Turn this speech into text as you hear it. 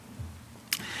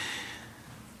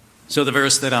So the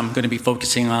verse that I'm going to be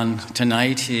focusing on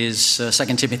tonight is 2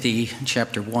 Timothy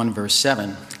chapter 1, verse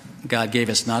 7. God gave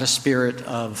us not a spirit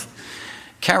of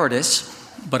cowardice,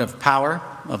 but of power,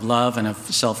 of love, and of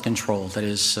self-control. That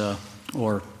is,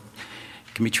 or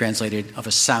can be translated, of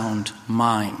a sound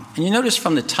mind. And you notice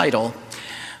from the title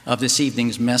of this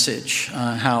evening's message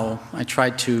how I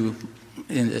tried to,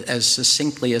 as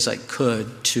succinctly as I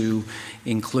could, to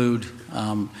include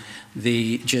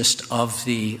the gist of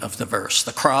the verse.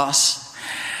 The cross,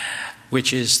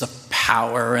 which is the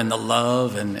power and the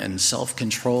love and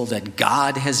self-control that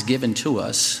God has given to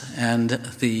us, and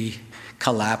the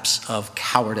collapse of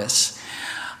cowardice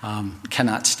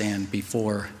cannot stand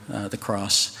before the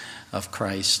cross of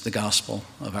Christ, the gospel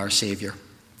of our Savior.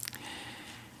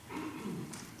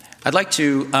 I'd like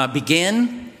to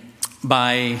begin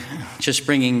by just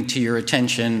bringing to your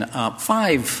attention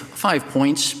five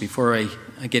points before I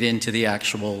get into the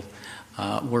actual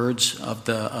words of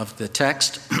the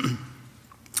text.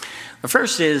 The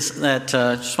first is that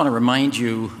I just want to remind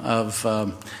you of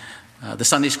the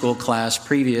Sunday school class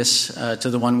previous to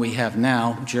the one we have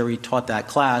now. Jerry taught that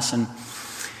class, and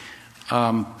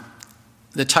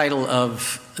the title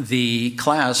of the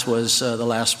class was The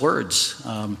Last Words,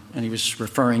 and he was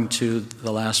referring to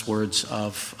the last words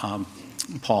of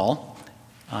Paul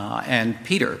and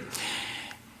Peter.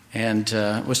 And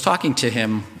was talking to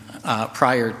him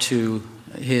prior to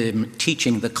him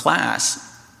teaching the class.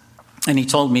 And he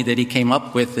told me that he came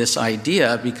up with this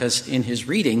idea because in his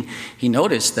reading, he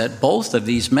noticed that both of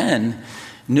these men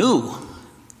knew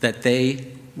that they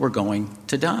were going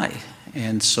to die.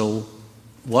 And so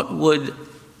what would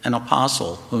an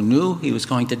apostle who knew he was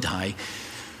going to die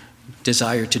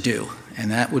desire to do?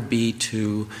 And that would be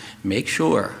to make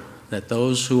sure that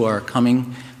those who are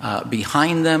coming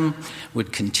behind them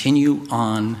would continue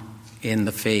on in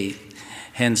the faith.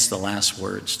 Hence the last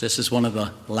words. This is one of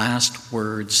the last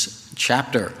words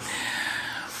chapter.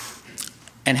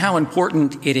 And how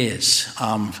important it is,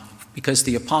 because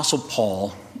the Apostle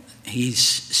Paul, he's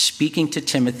speaking to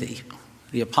Timothy.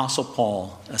 The Apostle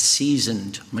Paul, a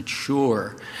seasoned,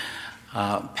 mature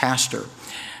pastor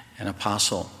and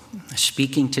apostle,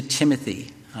 speaking to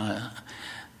Timothy,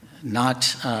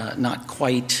 not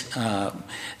quite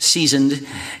seasoned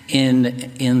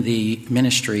in the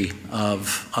ministry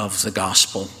of the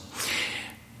gospel.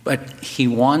 But he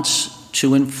wants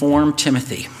to inform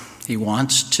Timothy. He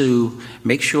wants to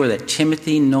make sure that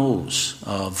Timothy knows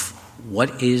of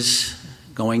what is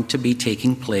going to be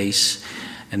taking place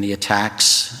and the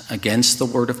attacks against the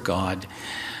Word of God.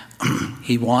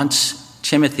 He wants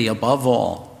Timothy, above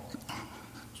all,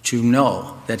 to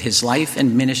know that his life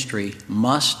and ministry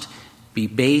must be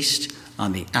based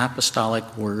on the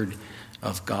apostolic word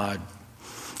of God.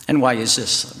 And why is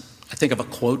this? I think of a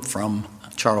quote from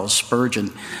Charles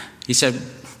Spurgeon. He said,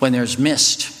 when there's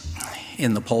mist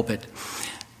in the pulpit,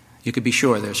 you could be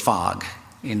sure there's fog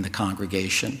in the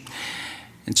congregation.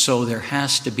 And so there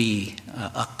has to be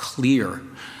a clear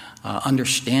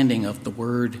understanding of the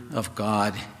word of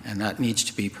God, and that needs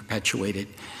to be perpetuated.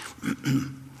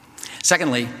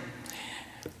 Secondly,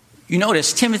 you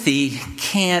notice Timothy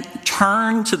can't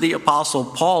turn to the Apostle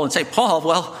Paul and say, Paul,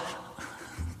 well,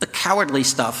 the cowardly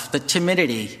stuff, the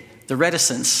timidity, the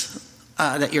reticence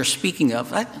that you're speaking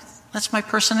of, that's my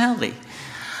personality.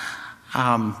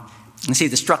 And see,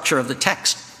 the structure of the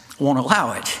text won't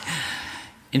allow it.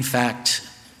 In fact,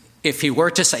 if he were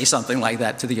to say something like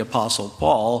that to the Apostle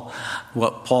Paul,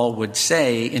 what Paul would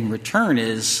say in return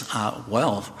is,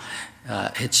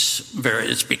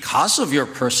 it's because of your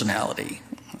personality,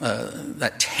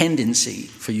 that tendency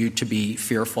for you to be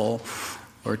fearful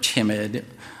or timid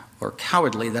or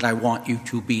cowardly, that I want you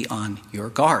to be on your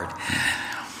guard.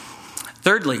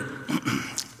 Thirdly,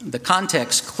 the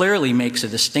context clearly makes a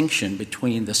distinction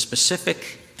between the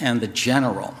specific and the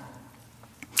general.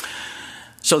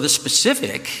 So the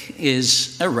specific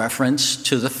is a reference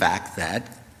to the fact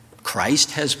that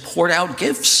Christ has poured out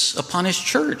gifts upon his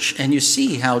church. And you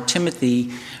see how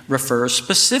Timothy refers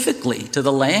specifically to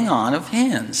the laying on of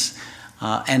hands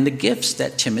and the gifts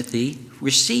that Timothy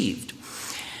received.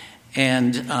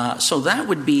 And so that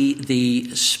would be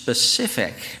the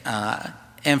specific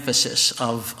emphasis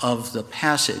of the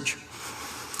passage.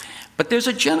 But there's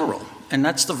a general, and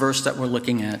that's the verse that we're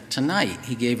looking at tonight.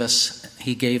 He gave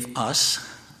us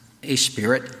a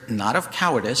spirit not of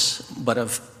cowardice, but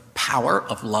of power,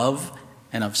 of love,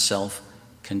 and of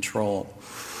self-control.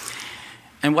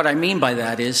 And what I mean by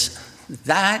that is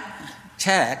that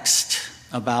text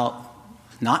about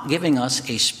not giving us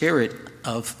a spirit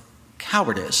of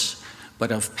cowardice,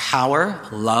 but of power,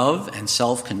 love, and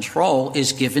self-control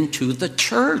is given to the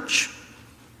church.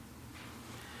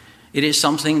 It is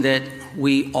something that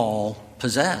we all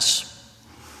possess.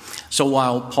 So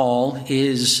while Paul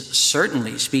is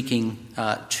certainly speaking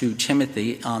to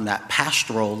Timothy on that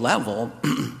pastoral level,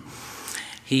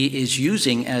 he is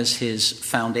using as his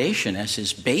foundation, as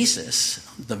his basis,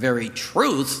 the very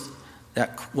truth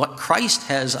that what Christ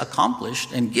has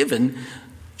accomplished and given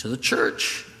to the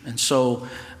church. And so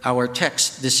our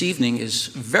text this evening is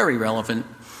very relevant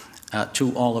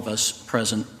to all of us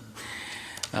present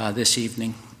this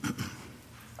evening.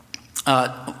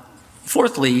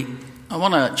 Fourthly, I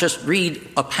want to just read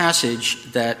a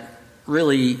passage that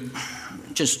really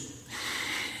just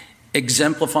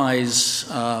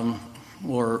exemplifies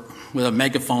or with a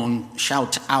megaphone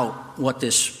shouts out what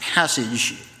this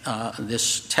passage,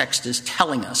 this text is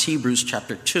telling us. Hebrews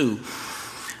chapter 2,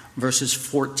 verses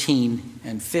 14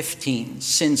 and 15.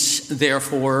 Since,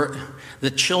 therefore,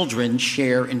 the children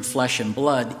share in flesh and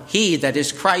blood, he, that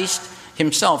is Christ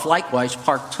himself, likewise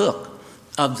partook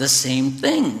of the same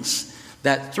things,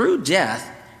 that through death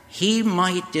he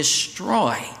might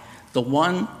destroy the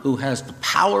one who has the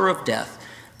power of death,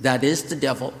 that is the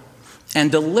devil, and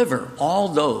deliver all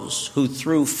those who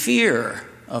through fear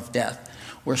of death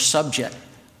were subject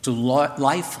to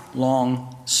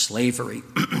lifelong slavery.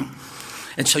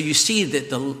 And so you see that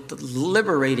the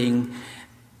liberating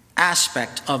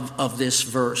aspect of this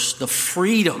verse, the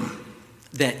freedom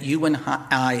that you and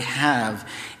I have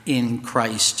in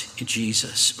Christ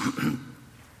Jesus.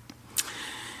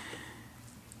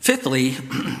 Fifthly,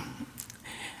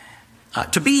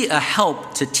 to be a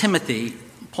help to Timothy,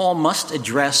 Paul must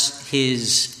address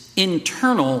his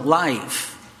internal life.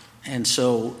 And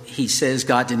so he says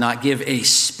God did not give a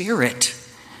spirit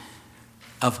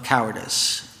of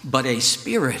cowardice, but a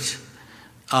spirit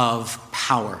of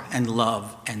power and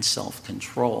love and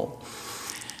self-control.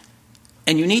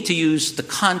 And you need to use the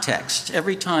context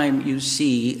every time you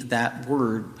see that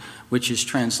word, which is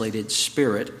translated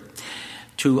spirit,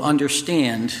 to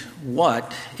understand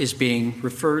what is being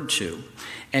referred to.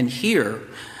 And here,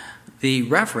 the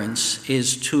reference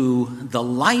is to the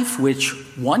life which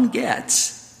one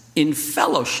gets in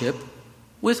fellowship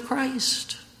with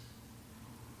Christ.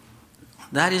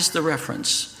 That is the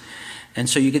reference. And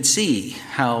so you can see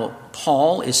how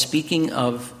Paul is speaking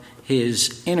of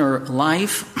his inner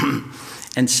life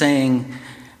and saying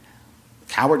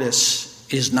cowardice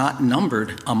is not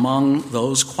numbered among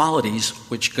those qualities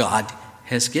which God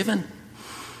has given.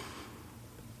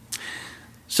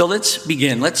 So let's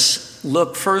begin. Let's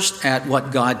look first at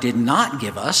what God did not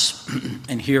give us.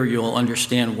 And here you'll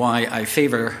understand why I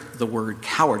favor the word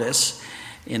cowardice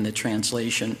in the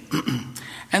translation.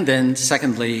 And then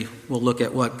secondly, we'll look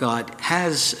at what God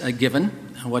has given,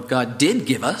 what God did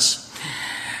give us.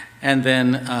 And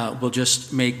then we'll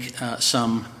just make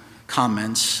some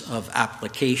comments of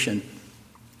application.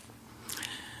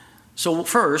 So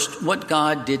first, what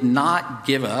God did not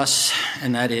give us,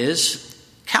 and that is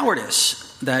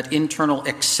cowardice, that internal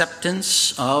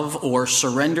acceptance of or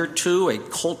surrender to a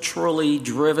culturally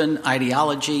driven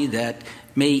ideology that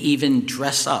may even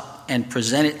dress up and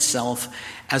present itself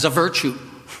as a virtue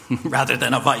rather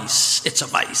than a vice. It's a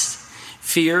vice.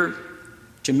 Fear,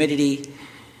 timidity,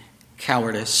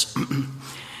 cowardice.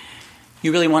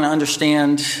 You really want to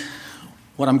understand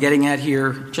what I'm getting at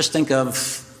here? Just think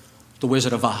of the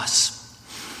Wizard of Oz.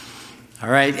 All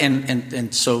right,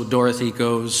 and so Dorothy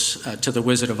goes to the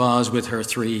Wizard of Oz with her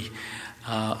three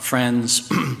friends,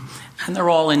 and they're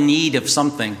all in need of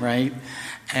something, right?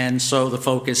 And so the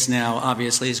focus now,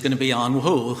 obviously, is going to be on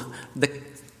who? The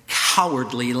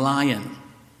Cowardly Lion.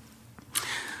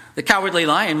 The Cowardly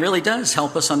Lion really does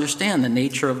help us understand the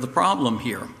nature of the problem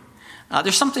here.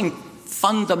 There's something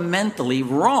fundamentally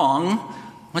wrong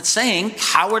with saying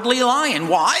Cowardly Lion.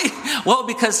 Why? Well,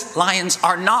 because lions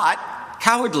are not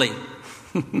cowardly.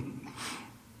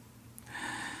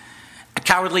 A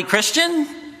cowardly Christian?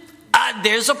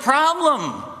 There's a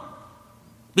problem.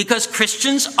 Because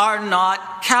Christians are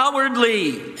not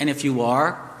cowardly. And if you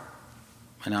are,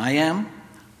 and I am,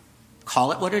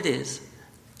 call it what it is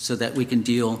so that we can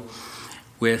deal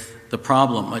with the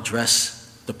problem,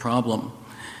 address the problem.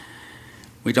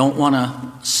 We don't want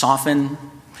to soften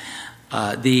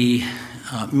the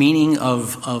meaning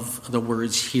of the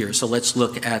words here. So let's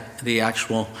look at the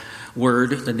actual word,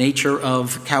 the nature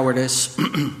of cowardice,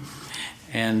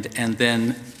 and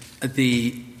then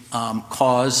the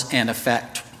cause and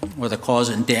effect, or the cause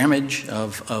and damage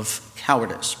of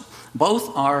cowardice.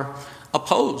 Both are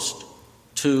opposed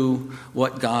to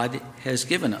what God has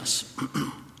given us.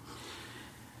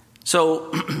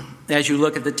 So, as you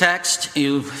look at the text,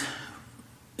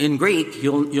 in Greek,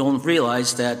 you'll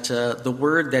realize that the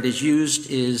word that is used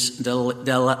is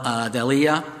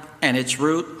delia, and its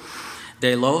root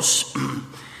delos,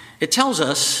 it tells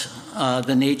us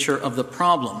the nature of the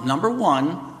problem. Number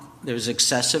one, there's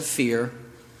excessive fear.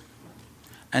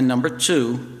 And number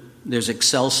two, there's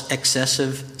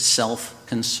excessive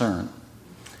self-concern.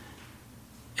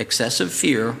 Excessive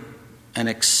fear and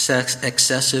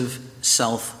excessive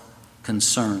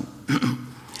self-concern.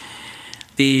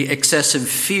 The excessive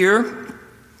fear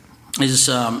is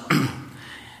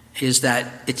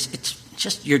that it's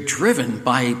just you're driven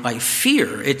by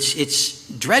fear. It's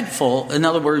dreadful. In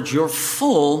other words, you're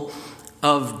full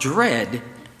of dread.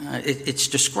 It's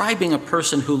describing a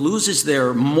person who loses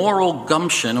their moral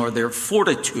gumption or their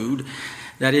fortitude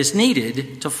that is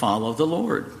needed to follow the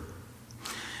Lord.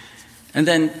 And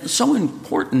then, so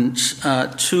important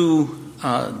to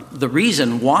the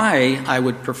reason why I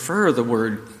would prefer the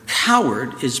word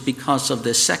coward is because of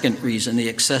the second reason, the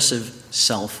excessive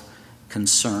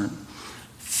self-concern.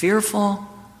 Fearful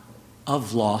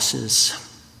of losses.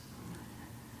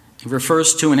 It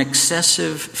refers to an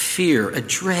excessive fear, a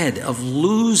dread of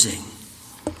losing,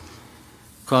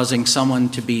 causing someone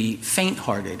to be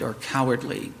faint-hearted or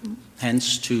cowardly,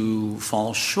 hence to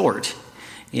fall short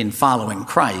in following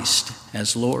Christ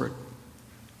as Lord.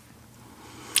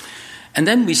 And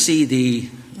then we see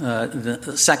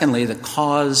secondly, the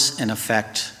cause and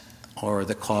effect, or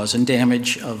the cause and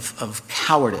damage of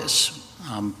cowardice.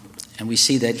 And we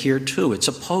see that here too. It's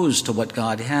opposed to what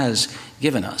God has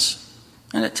given us.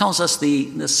 And it tells us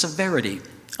the severity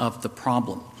of the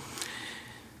problem.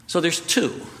 So there's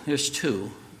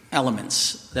two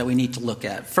elements that we need to look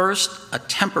at. First, a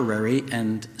temporary,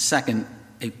 and second,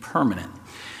 a permanent.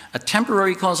 A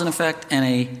temporary cause and effect and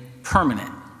a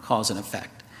permanent cause and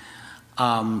effect.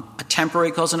 A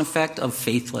temporary cause and effect of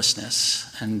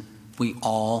faithlessness. And we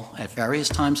all, at various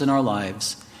times in our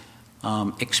lives,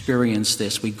 experience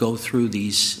this. We go through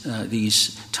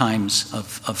these times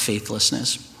of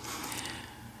faithlessness.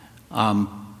 And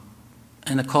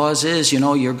the cause is,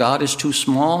 your God is too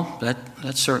small.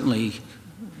 That's certainly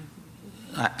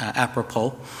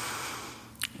apropos.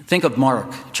 Think of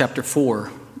Mark chapter 4,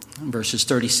 verses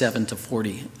 37 to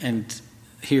 40. And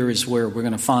here is where we're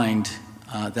going to find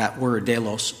that word,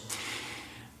 delos,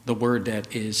 the word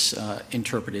that is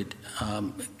interpreted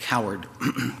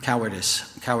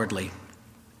cowardice, cowardly.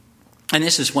 And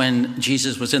this is when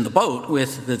Jesus was in the boat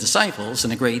with the disciples,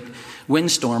 and a great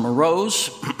windstorm arose,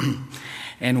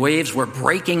 and waves were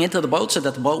breaking into the boat so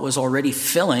that the boat was already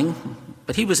filling,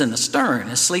 but he was in the stern,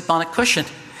 asleep on a cushion.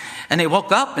 And they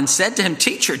woke up and said to him,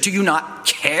 "Teacher, do you not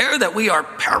care that we are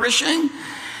perishing?"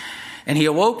 And he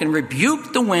awoke and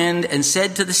rebuked the wind and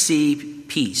said to the sea,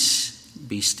 "Peace,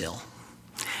 be still."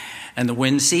 And the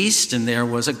wind ceased, and there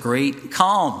was a great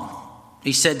calm.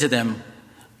 He said to them,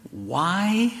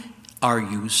 "Why are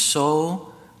you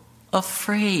so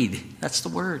afraid?" That's the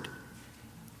word.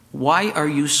 Why are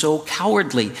you so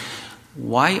cowardly?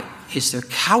 Why is there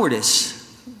cowardice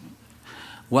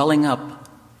welling up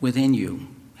within you?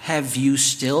 Have you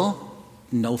still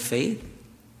no faith?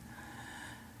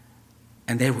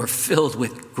 And they were filled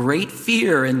with great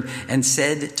fear and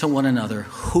said to one another,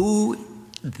 "Who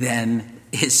then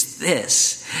is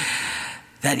this,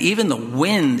 that even the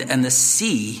wind and the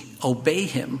sea obey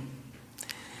him?"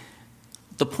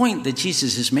 The point that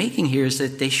Jesus is making here is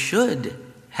that they should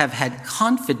have had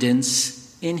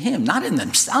confidence in him, not in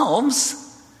themselves.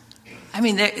 I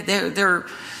mean, they're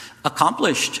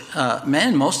accomplished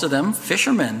men, most of them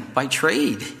fishermen by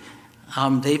trade.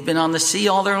 They've been on the sea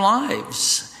all their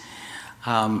lives.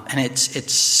 And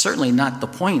it's certainly not the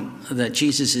point that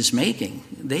Jesus is making.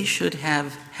 They should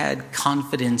have had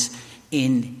confidence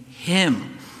in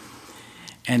him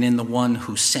and in the one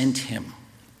who sent him.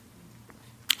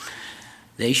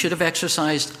 They should have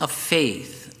exercised a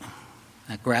faith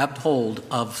that grabbed hold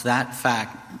of that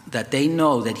fact that they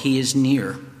know that he is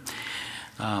near,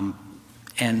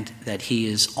 and that he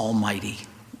is almighty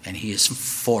and he is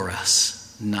for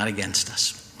us, not against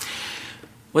us.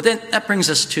 Well, then that brings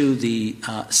us to the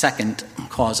second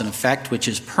cause and effect, which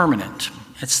is permanent.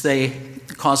 It's the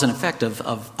cause and effect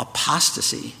of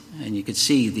apostasy, and you can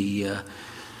see the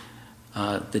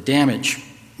damage.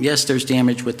 Yes, there's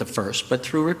damage with the first, but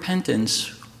through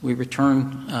repentance we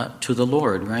return to the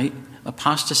Lord, right?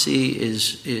 Apostasy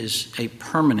is a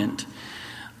permanent,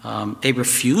 a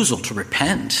refusal to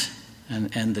repent,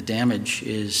 and the damage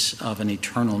is of an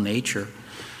eternal nature.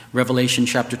 Revelation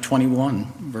chapter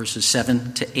 21, verses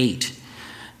 7 to 8,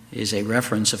 is a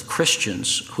reference of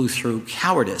Christians who through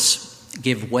cowardice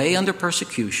give way under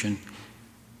persecution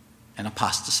and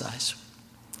apostatize.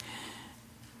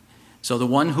 So the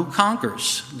one who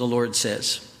conquers, the Lord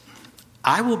says,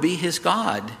 I will be his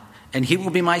God, and he will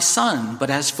be my son. But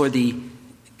as for the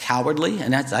cowardly,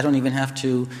 and I don't even have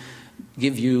to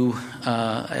give you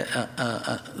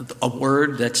a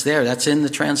word that's there. That's in the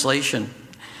translation.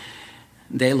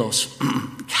 Delos.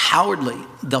 Cowardly,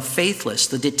 the faithless,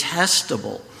 the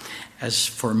detestable. As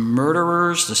for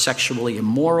murderers, the sexually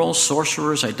immoral,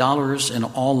 sorcerers, idolaters, and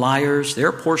all liars,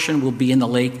 their portion will be in the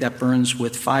lake that burns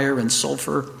with fire and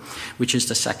sulfur, which is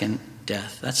the second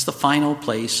death. That's the final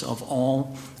place of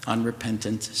all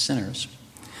unrepentant sinners.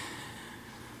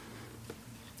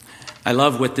 I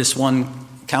love what this one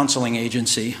counseling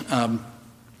agency,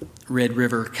 Red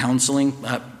River Counseling,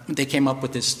 they came up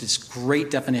with this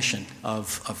great definition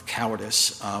of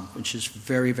cowardice, which is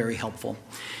very, very helpful.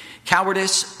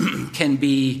 Cowardice can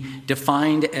be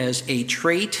defined as a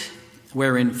trait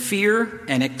wherein fear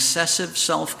and excessive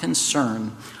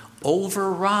self-concern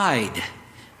override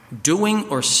doing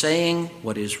or saying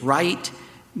what is right,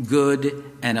 good,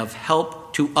 and of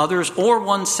help to others or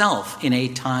oneself in a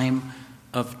time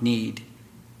of need.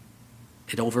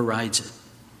 It overrides it.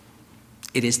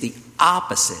 It is the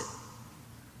opposite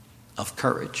of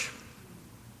courage.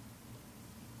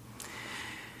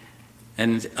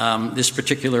 And this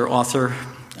particular author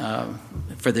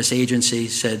for this agency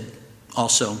said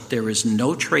also, there is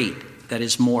no trait that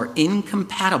is more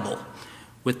incompatible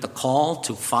with the call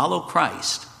to follow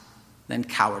Christ than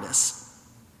cowardice.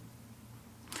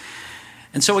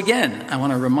 And so again, I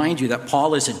want to remind you that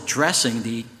Paul is addressing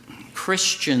the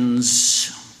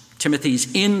Christians,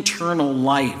 Timothy's internal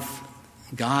life.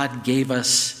 God gave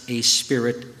us a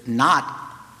spirit not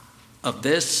of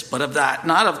this, but of that,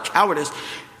 not of cowardice,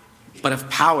 but of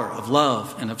power, of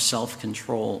love, and of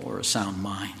self-control, or a sound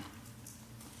mind.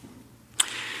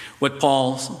 What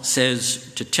Paul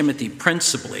says to Timothy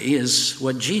principally is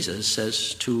what Jesus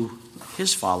says to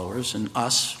his followers and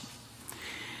us.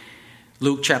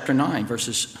 Luke chapter 9,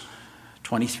 verses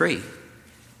 23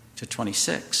 to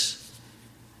 26.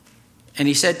 And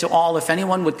he said to all, if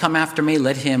anyone would come after me,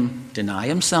 let him deny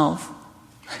himself,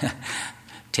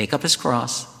 take up his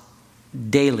cross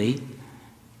daily.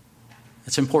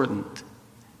 It's important.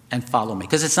 And follow me.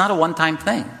 Because it's not a one-time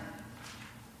thing.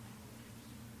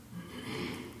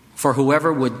 For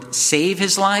whoever would save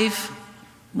his life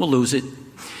will lose it.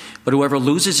 But whoever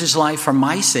loses his life for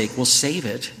my sake will save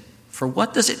it. For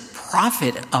what does it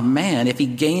profit a man if he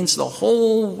gains the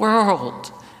whole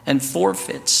world and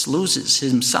loses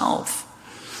himself?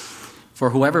 For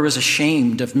whoever is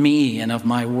ashamed of me and of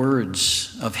my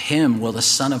words, of him will the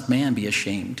Son of Man be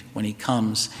ashamed when he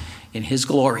comes in his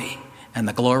glory and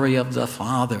the glory of the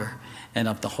Father and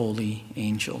of the holy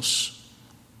angels.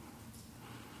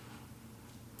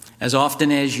 As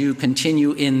often as you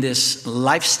continue in this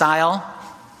lifestyle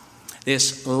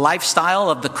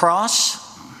of the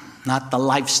cross, not the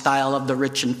lifestyle of the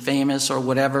rich and famous or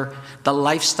whatever, the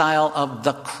lifestyle of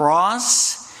the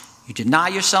cross, you deny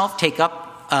yourself, take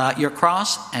up your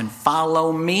cross, and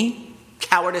follow me,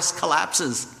 cowardice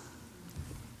collapses.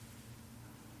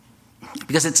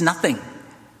 Because it's nothing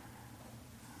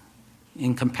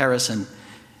in comparison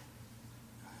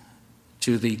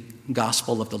to the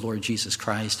gospel of the Lord Jesus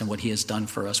Christ and what he has done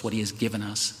for us, what he has given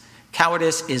us.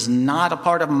 Cowardice is not a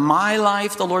part of my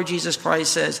life, the Lord Jesus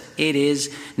Christ says. It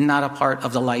is not a part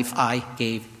of the life I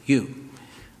gave you.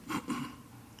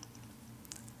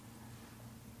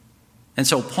 And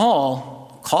so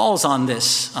Paul calls on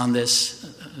these, I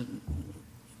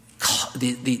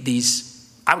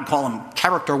would call them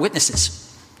character witnesses.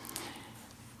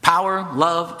 Power,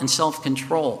 love, and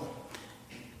self-control.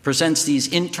 Presents these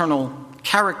internal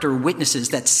character witnesses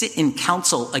that sit in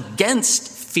counsel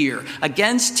against fear,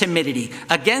 against timidity,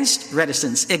 against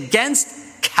reticence,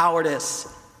 against cowardice.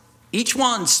 Each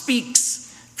one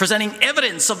speaks, presenting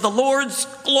evidence of the Lord's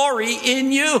glory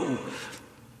in you,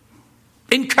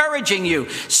 encouraging you,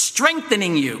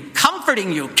 strengthening you,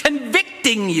 comforting you,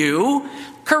 convicting you,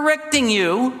 correcting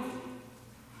you.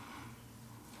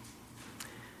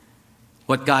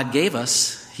 What God gave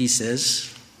us, he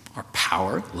says, are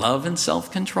power, love, and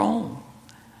self-control,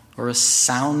 or a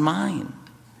sound mind,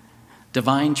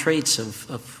 divine traits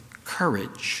of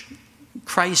courage,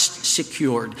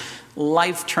 Christ-secured,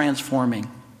 life-transforming,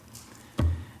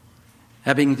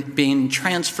 having been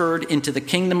transferred into the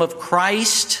kingdom of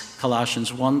Christ,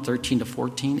 Colossians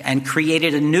 1:13-14, and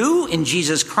created anew in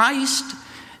Jesus Christ,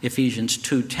 Ephesians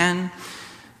 2:10,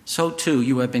 so too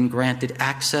you have been granted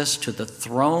access to the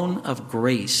throne of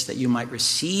grace, that you might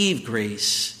receive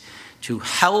grace to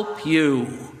help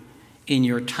you in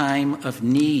your time of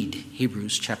need,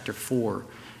 Hebrews chapter 4,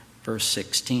 verse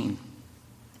 16.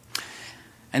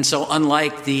 And so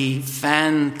unlike the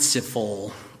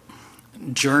fanciful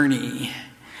journey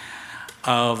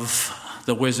of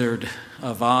the Wizard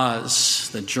of Oz,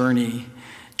 the journey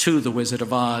to The Wizard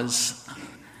of Oz.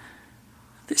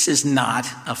 This is not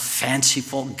a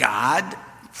fanciful God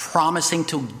promising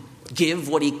to give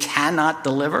what he cannot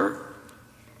deliver.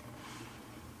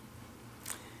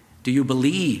 Do you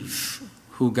believe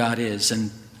who God is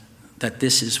and that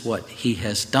this is what he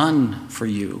has done for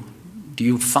you? Do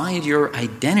you find your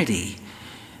identity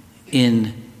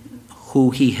in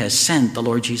who he has sent, the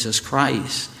Lord Jesus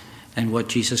Christ, and what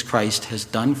Jesus Christ has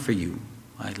done for you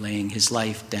by laying his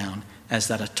life down as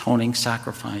that atoning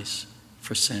sacrifice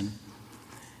for sin?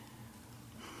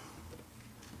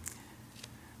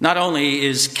 Not only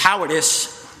is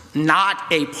cowardice not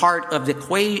a part of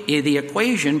the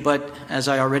equation, but as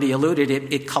I already alluded,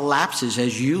 it collapses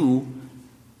as you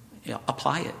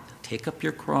apply it. Take up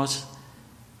your cross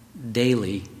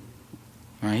daily,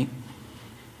 right?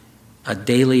 A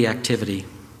daily activity.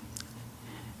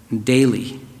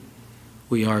 Daily,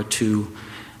 we are to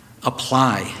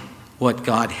apply what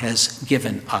God has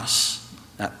given us,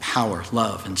 that power,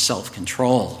 love, and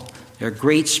self-control. There are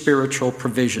great spiritual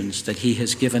provisions that he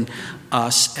has given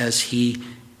us as he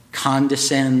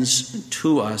condescends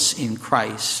to us in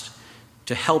Christ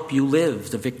to help you live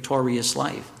the victorious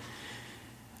life.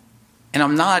 And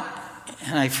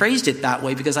I phrased it that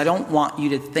way because I don't want you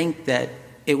to think that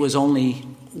it was only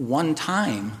one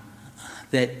time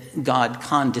that God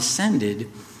condescended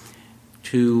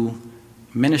to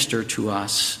minister to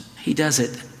us. He does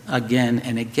it again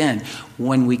and again.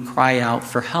 When we cry out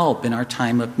for help in our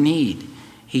time of need,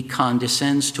 he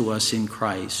condescends to us in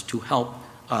Christ to help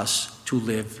us to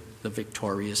live the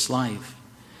victorious life.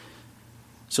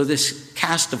 So this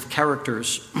cast of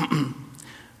characters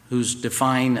whose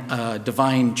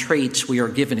divine traits we are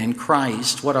given in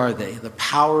Christ, what are they? The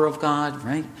power of God,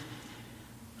 right?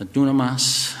 The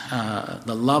dunamis,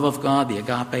 the love of God, the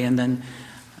agape, and then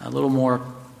a little more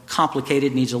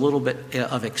complicated, needs a little bit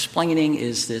of explaining,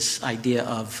 is this idea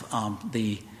of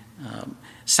the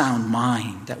sound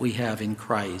mind that we have in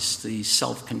Christ, the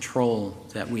self-control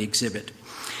that we exhibit.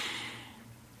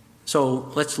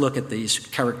 So let's look at these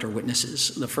character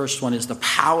witnesses. The first one is the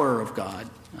power of God,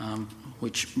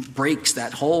 which breaks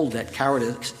that hold that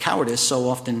cowardice so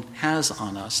often has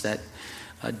on us, that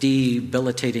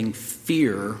debilitating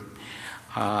fear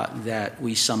that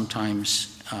we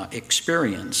sometimes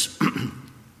experience.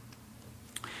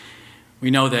 We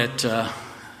know that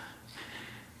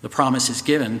the promise is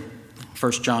given,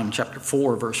 1 John chapter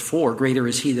 4, verse 4, greater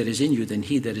is he that is in you than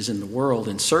he that is in the world,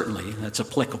 and certainly that's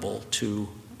applicable to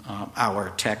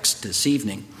our text this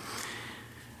evening.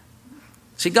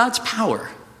 See, God's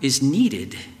power is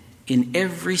needed in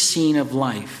every scene of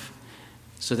life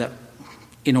so that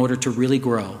in order to really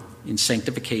grow in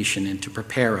sanctification and to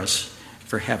prepare us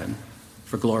for heaven,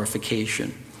 for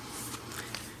glorification.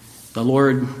 The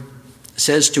Lord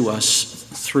says to us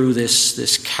through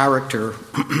this character,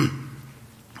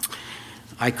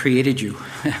 I created you.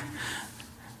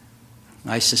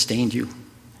 I sustained you.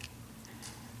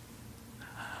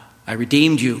 I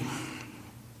redeemed you.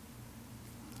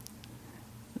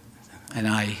 And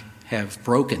I have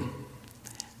broken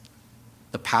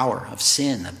the power of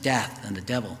sin, of death, and the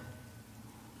devil.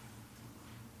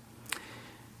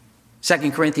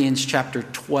 2 Corinthians chapter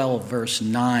 12, verse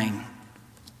 9.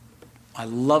 I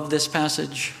love this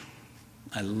passage.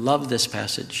 I love this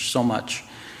passage so much.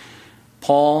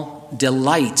 Paul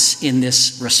delights in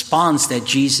this response that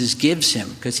Jesus gives him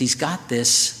because he's got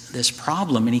this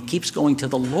problem, and he keeps going to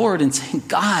the Lord and saying,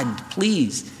 God,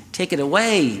 please take it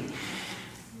away.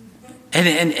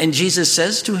 And Jesus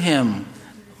says to him,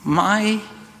 my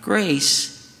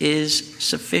grace is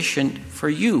sufficient for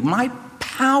you. My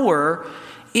power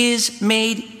is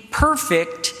made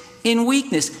perfect in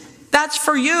weakness. That's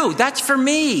for you. That's for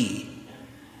me.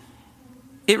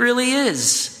 It really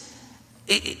is.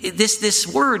 This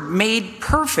word made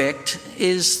perfect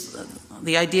is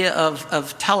the idea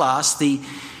of telos, the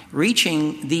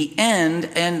reaching the end.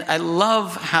 And I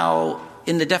love how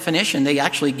in the definition they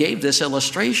actually gave this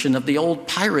illustration of the old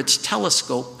pirate's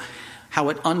telescope, how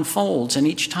it unfolds. And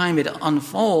each time it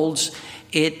unfolds,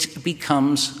 it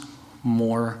becomes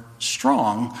more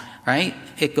strong, right?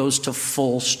 It goes to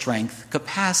full strength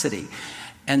capacity.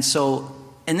 And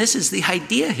this is the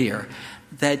idea here,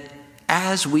 that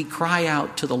as we cry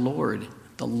out to the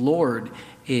Lord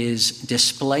is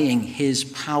displaying his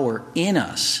power in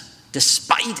us,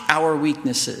 despite our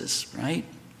weaknesses, right?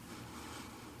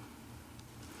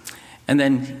 And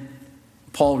then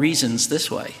Paul reasons this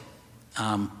way.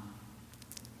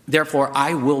 Therefore,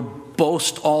 I will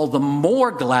boast all the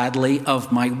more gladly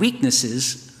of my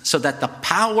weaknesses, so that the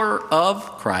power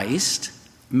of Christ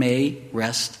may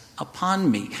rest upon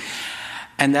me.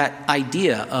 And that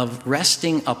idea of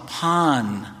resting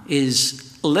upon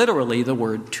is literally the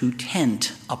word to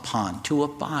tent upon, to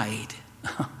abide.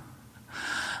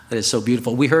 That is so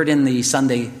beautiful. We heard in the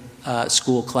Sunday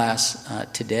school class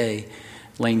today,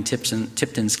 Lane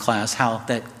Tipton's class, how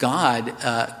that God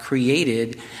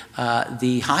created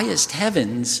the highest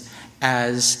heavens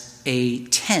as a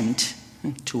tent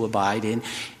to abide in,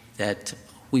 that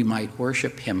we might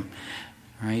worship him,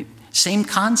 right? Same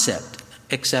concept,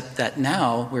 except that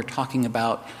now we're talking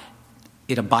about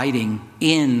it abiding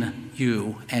in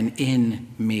you and in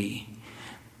me.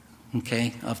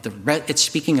 Okay, it's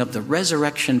speaking of the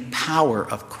resurrection power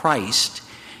of Christ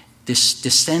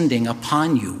descending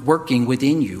upon you, working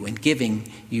within you, and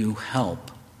giving you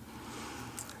help.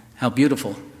 How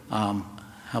beautiful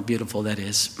that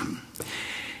is.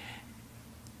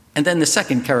 And then the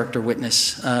second character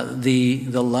witness, the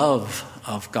love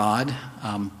of God,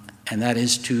 and that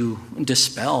is to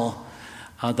dispel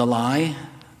the lie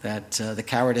that the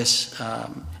cowardice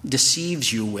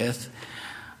deceives you with.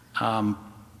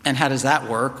 And how does that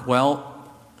work? Well,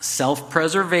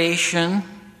 self-preservation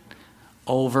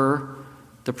over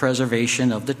the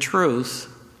preservation of the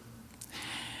truth.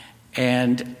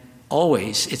 And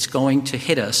always it's going to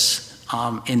hit us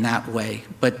in that way.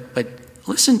 But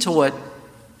listen to what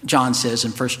John says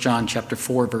in 1 John chapter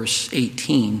 4, verse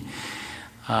 18.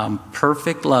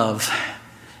 Perfect love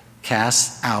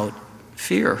casts out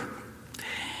fear.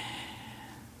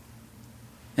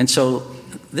 And so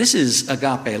this is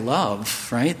agape love,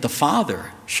 right? The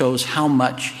Father shows how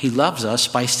much he loves us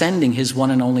by sending his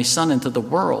one and only Son into the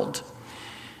world.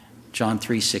 John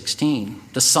 3:16.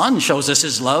 The Son shows us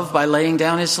his love by laying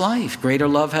down his life. Greater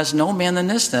love has no man than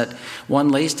this, that one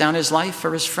lays down his life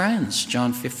for his friends.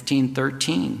 John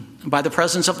 15:13. By the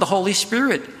presence of the Holy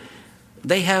Spirit,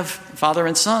 they have, Father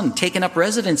and Son, taken up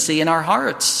residency in our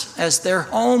hearts as their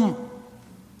home.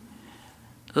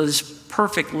 So this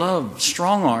perfect love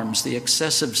strong arms the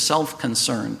excessive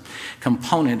self-concern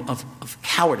component of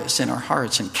cowardice in our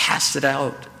hearts and casts it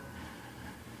out.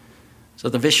 So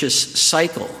the vicious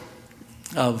cycle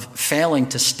of failing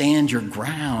to stand your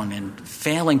ground and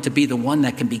failing to be the one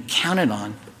that can be counted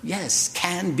on, yes,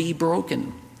 can be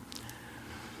broken.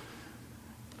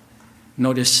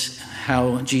 Notice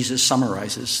how Jesus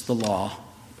summarizes the law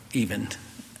even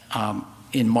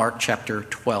in Mark chapter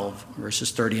 12,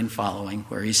 verses 30 and following,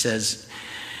 where he says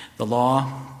the law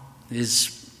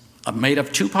is made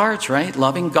of two parts, right?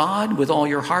 Loving God with all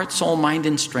your heart, soul, mind,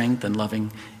 and strength, and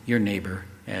loving your neighbor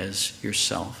as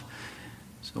yourself.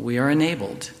 So we are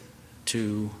enabled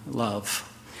to love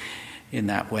in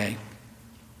that way.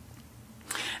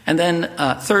 And then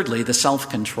thirdly, the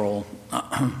self-control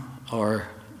or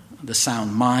the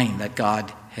sound mind that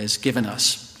God has given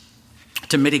us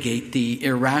to mitigate the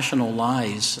irrational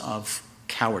lies of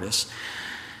cowardice.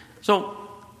 So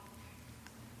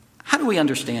how do we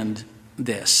understand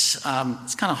this?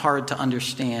 It's kind of hard to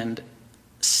understand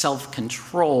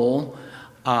self-control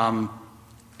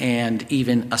and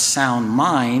even a sound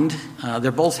mind.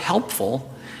 They're both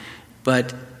helpful,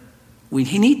 but we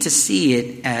need to see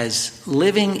it as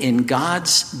living in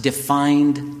God's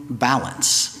defined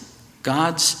balance.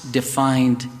 God's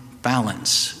defined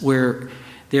balance, where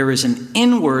there is an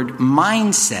inward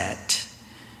mindset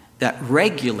that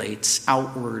regulates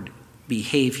outward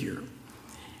behavior,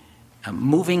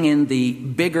 moving in the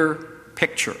bigger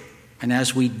picture. And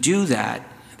as we do that,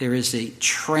 there is a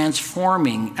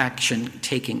transforming action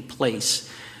taking place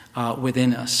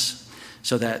within us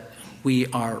so that we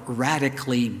are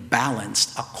radically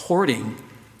balanced according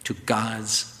to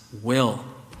God's will.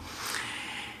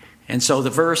 And so the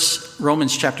verse,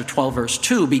 Romans chapter 12, verse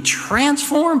 2, be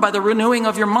transformed by the renewing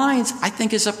of your minds, I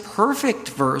think is a perfect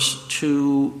verse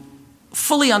to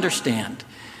fully understand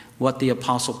what the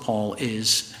Apostle Paul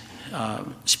is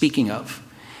speaking of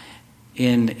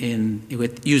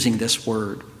with using this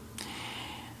word.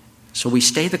 So we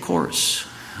stay the course.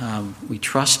 We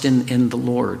trust in the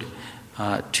Lord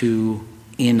to,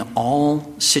 in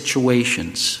all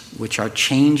situations which are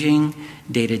changing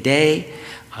day to day.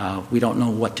 We don't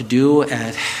know what to do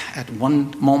at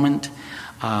one moment.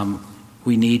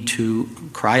 We need to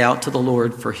cry out to the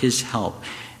Lord for his help.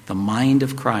 The mind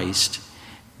of Christ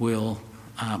will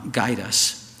guide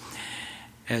us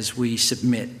as we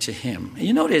submit to him. And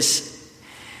you notice,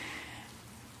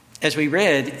 as we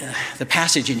read the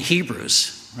passage in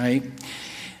Hebrews, right,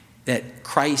 that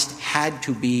Christ had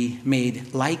to be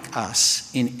made like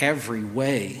us in every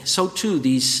way. So too,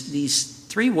 these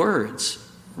three words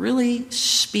really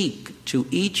speak to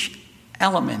each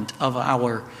element of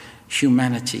our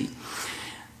humanity.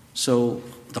 So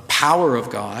the power of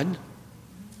God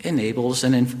enables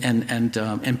and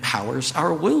empowers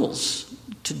our wills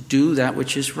to do that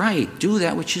which is right, do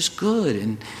that which is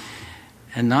good,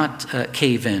 and not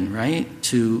cave in, right,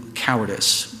 to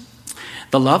cowardice.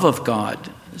 The love of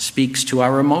God speaks to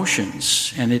our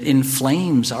emotions, and it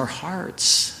inflames our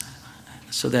hearts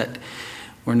so that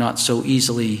we're not so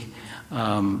easily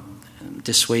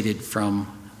dissuaded from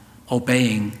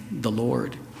obeying the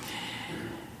Lord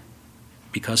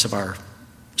because of our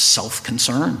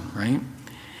self-concern, right?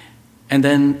 And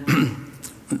then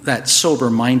that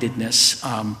sober-mindedness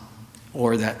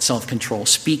or that self-control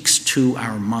speaks to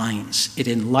our minds. It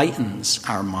enlightens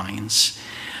our minds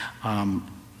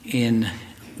in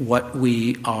what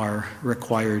we are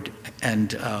required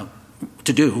and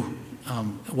to do,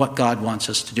 what God wants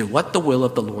us to do, what the will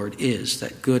of the Lord is,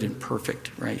 that good and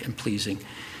perfect, right, and pleasing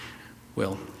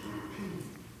will.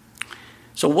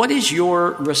 So what is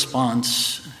your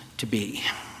response to be?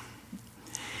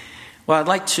 Well, I'd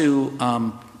like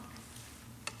to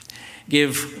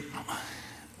give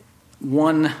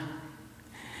one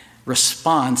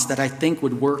response that I think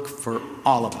would work for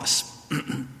all of us.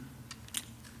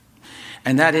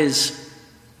 And that is,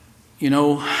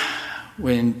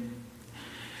 when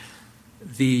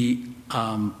the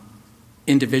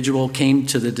individual came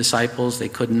to the disciples, they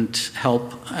couldn't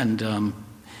help, and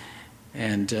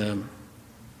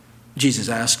Jesus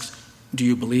asked, "Do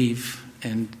you believe?"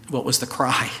 And what was the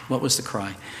cry? What was the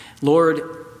cry? "Lord,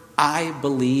 I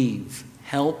believe.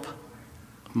 Help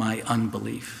my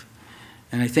unbelief."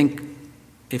 And I think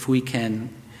if we can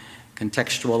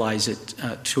contextualize it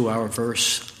to our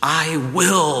verse, "I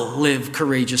will live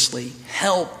courageously.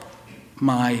 Help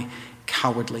my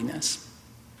cowardliness."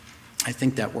 I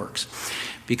think that works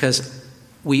because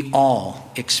we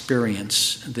all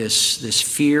experience this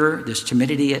fear, this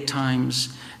timidity at times,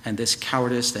 and this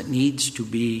cowardice that needs to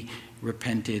be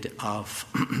repented of.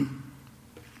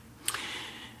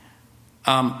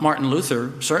 Martin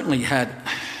Luther certainly had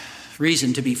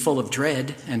reason to be full of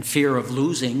dread and fear of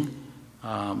losing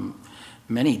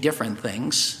many different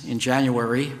things. In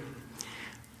January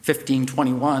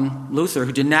 1521, Luther,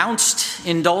 who denounced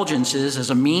indulgences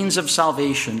as a means of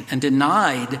salvation and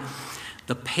denied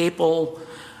the papal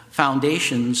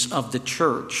foundations of the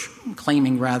church,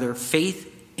 claiming rather faith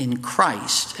in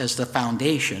Christ as the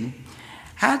foundation,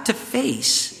 had to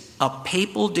face a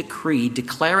papal decree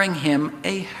declaring him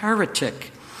a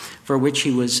heretic, for which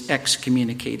he was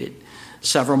excommunicated.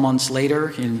 Several months later,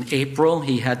 in April,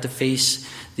 he had to face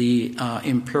the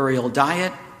imperial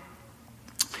diet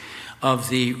of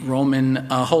the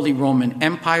Holy Roman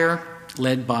Empire,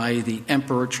 led by the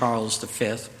Emperor Charles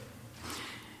V.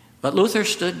 But Luther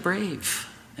stood brave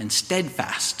and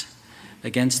steadfast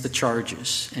against the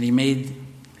charges, and he made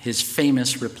his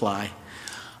famous reply,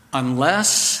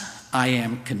 "Unless I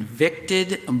am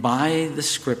convicted by the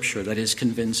Scripture," that is,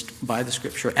 convinced by the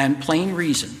Scripture, "and plain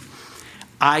reason,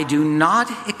 I do not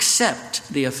accept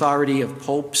the authority of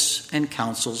popes and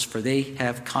councils, for they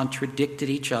have contradicted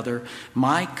each other.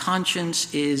 My conscience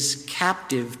is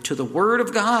captive to the word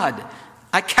of God.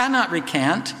 I cannot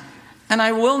recant, and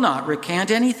I will not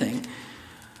recant anything.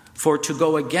 For to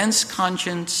go against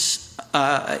conscience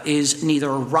is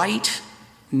neither right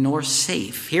nor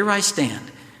safe. Here I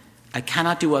stand. I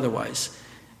cannot do otherwise.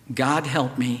 God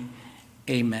help me.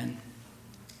 Amen."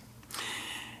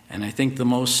 And I think the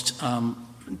most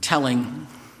telling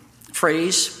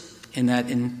phrase in that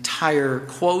entire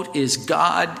quote is,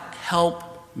 "God help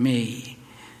me.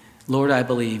 Lord, I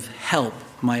believe. Help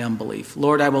my unbelief.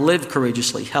 Lord, I will live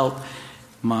courageously. Help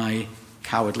my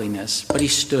cowardliness." But he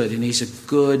stood, and he's a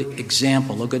good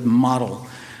example, a good model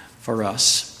for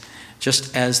us,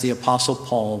 just as the Apostle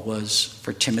Paul was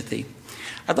for Timothy.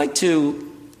 I'd like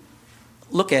to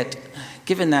look at,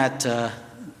 given that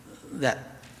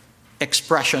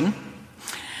expression,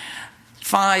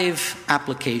 5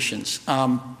 applications.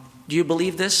 Do you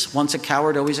believe this? Once a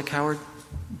coward, always a coward?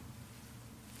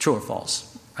 True or false,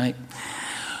 right?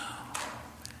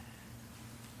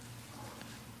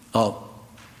 Oh,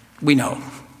 we know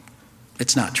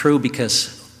it's not true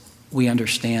because we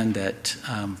understand that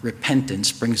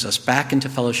repentance brings us back into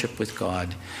fellowship with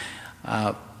God.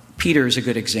 Peter is a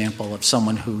good example of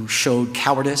someone who showed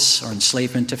cowardice or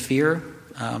enslavement to fear.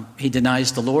 He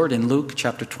denies the Lord in Luke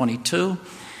chapter 22.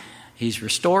 He's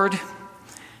restored.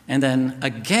 And then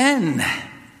again,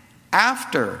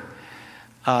 after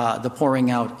the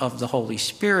pouring out of the Holy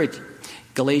Spirit,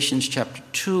 Galatians chapter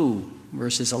 2,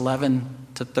 verses 11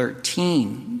 to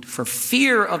 13. For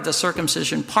fear of the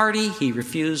circumcision party, he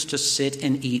refused to sit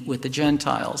and eat with the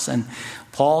Gentiles. And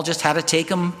Paul just had to take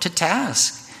him to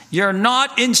task. You're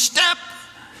not in step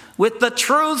with the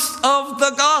truth of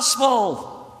the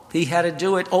gospel. He had to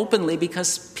do it openly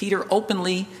because Peter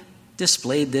openly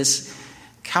displayed this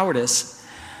cowardice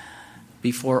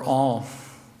before all.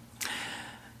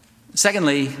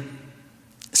 Secondly,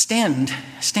 standing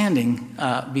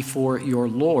before your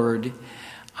Lord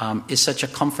is such a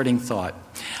comforting thought.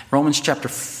 Romans chapter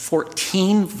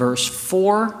 14, verse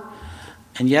 4.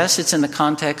 And yes, it's in the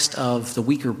context of the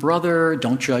weaker brother.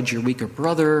 Don't judge your weaker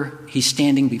brother. He's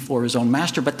standing before his own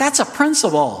master. But that's a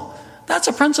principle. That's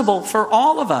a principle for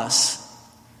all of us.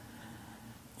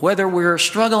 Whether we're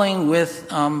struggling with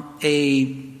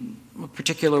a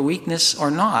particular weakness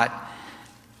or not,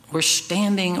 we're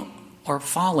standing or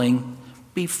falling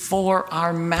before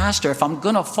our master. If I'm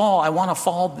going to fall, I want to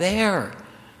fall there.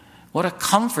 What a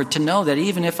comfort to know that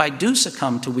even if I do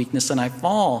succumb to weakness and I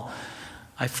fall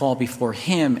before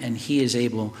him and he is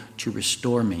able to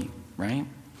restore me, right?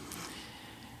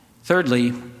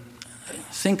 Thirdly,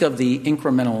 think of the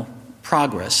incremental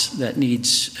progress that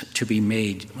needs to be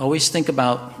made. Always think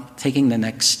about taking the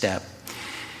next step.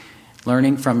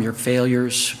 Learning from your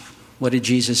failures. What did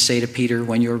Jesus say to Peter?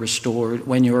 When you're restored,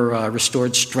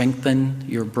 strengthen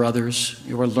your brothers.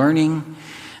 You are learning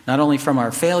not only from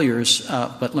our failures,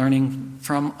 but learning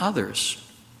from others.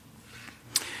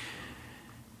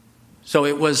 So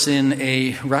it was in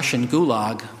a Russian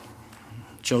gulag,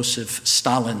 Joseph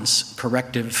Stalin's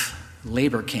corrective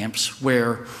labor camps,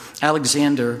 where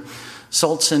Alexander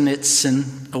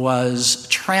Solzhenitsyn was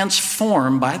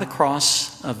transformed by the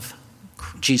cross of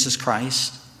Jesus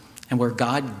Christ, and where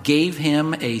God gave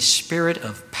him a spirit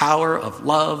of power, of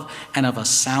love, and of a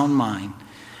sound mind.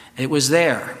 It was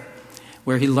there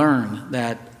where he learned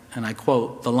that, and I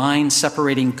quote, "The line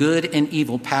separating good and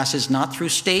evil passes not through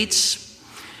states,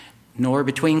 nor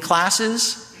between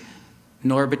classes,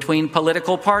 nor between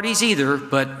political parties either,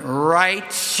 but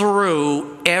right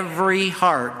through every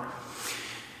heart."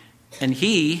 And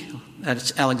he,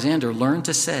 that's Alexander, learned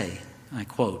to say, I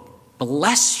quote,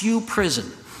 "Bless you,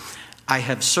 prison. I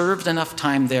have served enough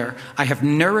time there. I have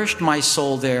nourished my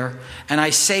soul there. And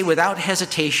I say without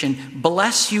hesitation,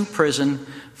 bless you, prison,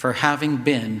 for having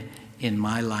been in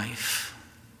my life."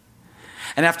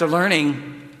 And after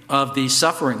learning of the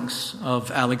sufferings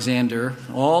of Alexander,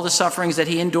 all the sufferings that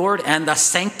he endured and the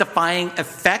sanctifying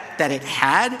effect that it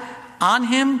had on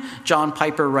him, John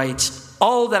Piper writes,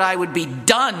 "Oh, that I would be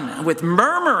done with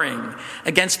murmuring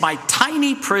against my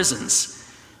tiny prisons.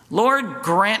 Lord,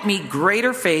 grant me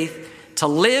greater faith to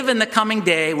live in the coming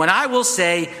day when I will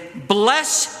say,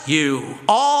 bless you,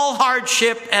 all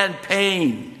hardship and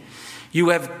pain. You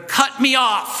have cut me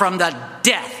off from the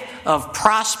death of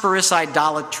prosperous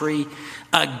idolatry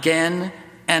again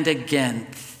and again.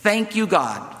 Thank you,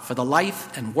 God, for the life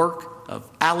and work of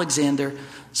Alexander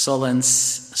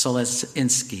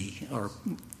Solzhenitsyn." Or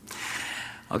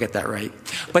I'll get that right.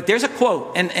 But there's a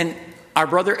quote, and our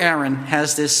brother Aaron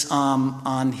has this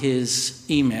on his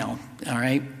email, all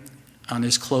right, on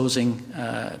his closing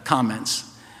comments,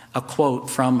 a quote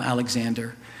from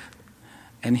Alexander.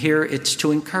 And here it's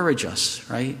to encourage us,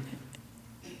 right?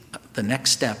 The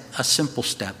next step, a simple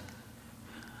step.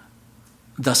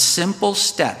 The simple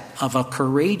step of a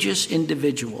courageous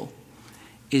individual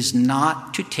is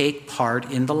not to take part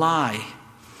in the lie.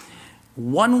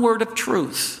 One word of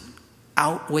truth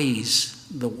outweighs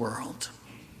the world.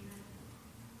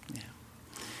 Yeah.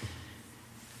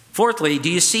 Fourthly, do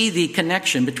you see the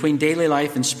connection between daily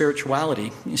life and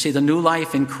spirituality? You see, the new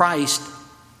life in Christ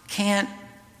can't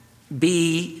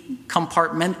be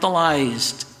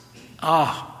compartmentalized.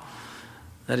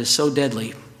 That is so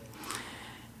deadly.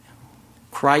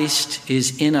 Christ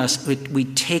is in us. We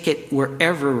take it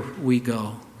wherever we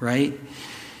go, right?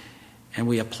 And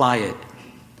we apply it.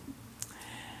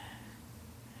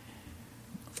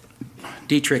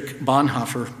 Dietrich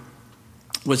Bonhoeffer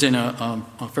was in a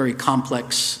very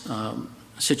complex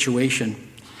situation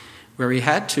where he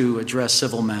had to address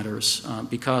civil matters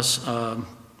because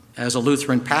as a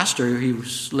Lutheran pastor, he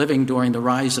was living during the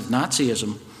rise of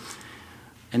Nazism.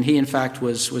 And he, in fact,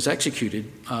 was executed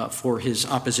for his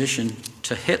opposition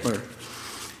to Hitler.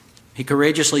 He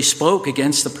courageously spoke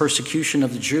against the persecution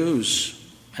of the Jews.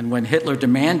 And when Hitler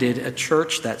demanded a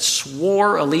church that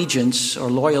swore allegiance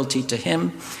or loyalty to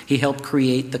him, he helped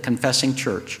create the Confessing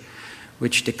Church,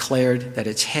 which declared that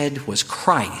its head was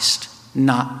Christ,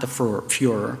 not the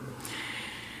Führer.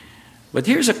 But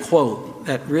here's a quote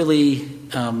that really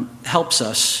helps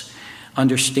us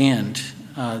understand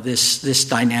this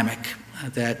dynamic,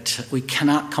 that we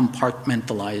cannot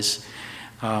compartmentalize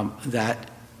that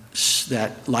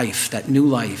life, that new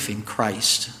life in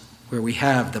Christ, where we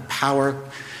have the power,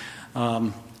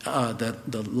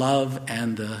 the love,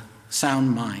 and the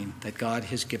sound mind that God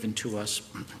has given to us.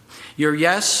 Your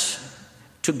yes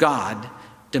to God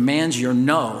demands your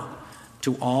no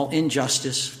to all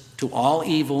injustice, to all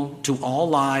evil, to all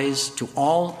lies, to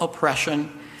all oppression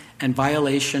and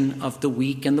violation of the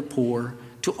weak and the poor,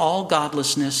 to all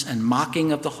godlessness and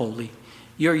mocking of the holy.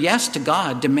 Your yes to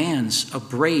God demands a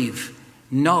brave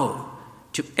no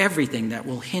to everything that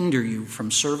will hinder you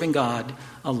from serving God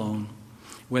alone,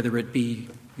 whether it be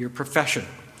your profession,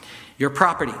 your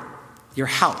property, your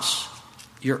house,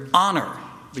 your honor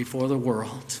before the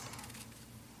world.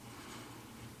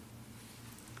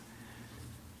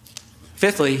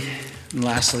 Fifthly, and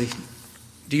lastly,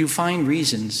 do you find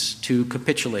reasons to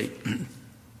capitulate,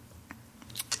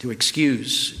 to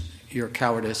excuse your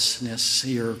cowardice,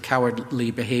 your cowardly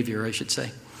behavior, I should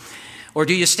say? Or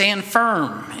do you stand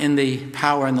firm in the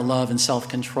power and the love and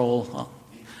self-control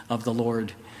of the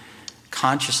Lord,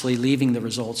 consciously leaving the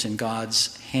results in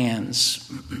God's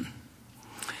hands?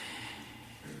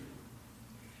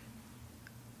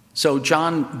 So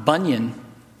John Bunyan,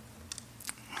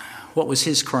 what was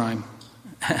his crime?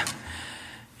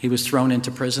 He was thrown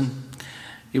into prison.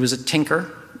 He was a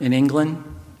tinker in England,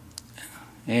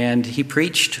 and he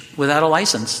preached without a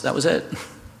license. That was it.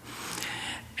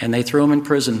 And they threw him in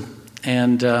prison.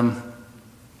 And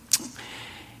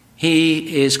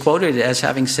he is quoted as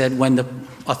having said, when the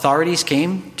authorities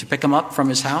came to pick him up from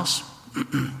his house,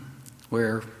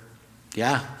 where,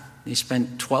 he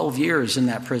spent 12 years in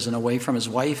that prison away from his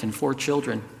wife and 4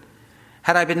 children.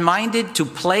 Had I been minded to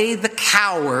play the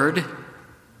coward,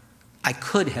 I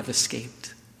could have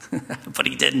escaped, but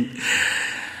he didn't.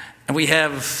 And we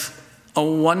have a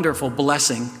wonderful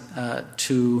blessing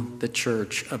to the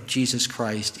Church of Jesus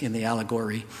Christ in the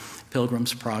allegory,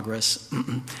 Pilgrim's Progress.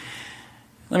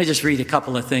 Let me just read a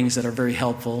couple of things that are very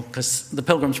helpful, because the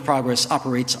Pilgrim's Progress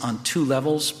operates on 2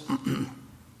 levels.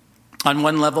 On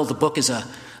one level, the book is a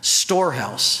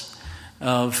storehouse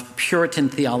of Puritan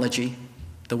theology,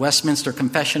 the Westminster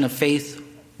Confession of Faith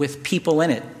with people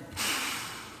in it,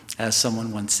 as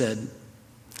someone once said.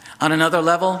 On another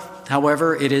level,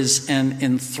 however, it is an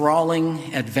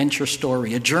enthralling adventure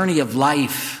story, a journey of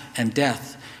life and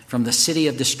death from the city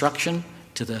of destruction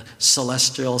to the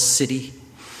celestial city.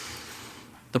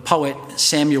 The poet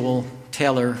Samuel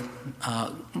Taylor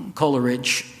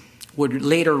Coleridge would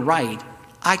later write,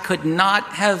 I could not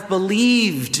have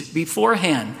believed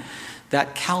beforehand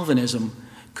that Calvinism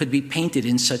could be painted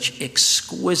in such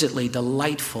exquisitely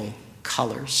delightful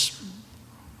colors.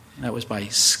 That was by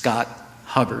Scott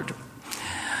Hubbard.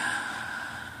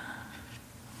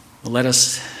 Let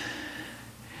us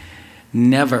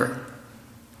never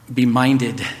be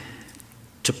minded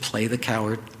to play the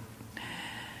coward,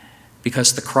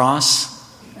 because the cross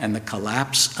and the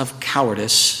collapse of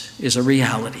cowardice is a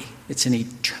reality. It's an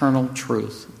eternal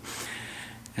truth.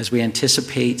 As we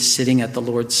anticipate sitting at the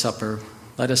Lord's Supper,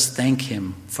 let us thank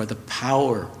him for the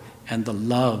power and the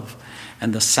love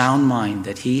and the sound mind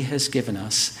that he has given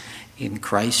us in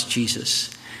Christ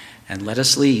Jesus. And let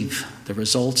us leave the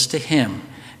results to him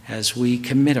as we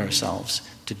commit ourselves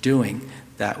to doing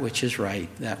that which is right,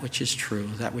 that which is true,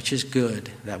 that which is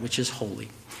good, that which is holy.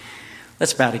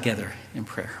 Let's bow together in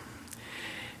prayer.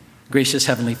 Gracious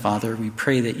Heavenly Father, we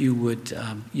pray that you would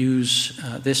use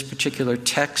this particular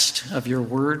text of your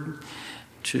word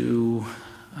to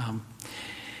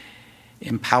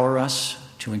empower us,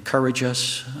 to encourage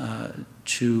us,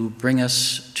 to bring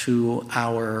us to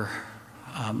our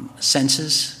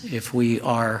senses if we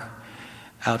are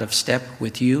out of step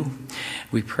with you.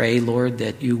 We pray, Lord,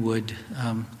 that you would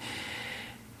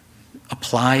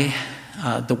apply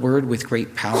the word with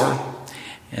great power,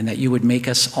 and that you would make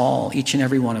us all, each and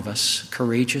every one of us,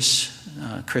 courageous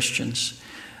Christians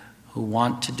who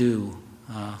want to do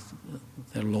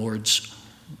the Lord's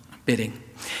bidding.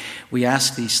 We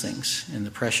ask these things in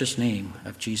the precious name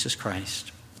of Jesus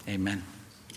Christ. Amen.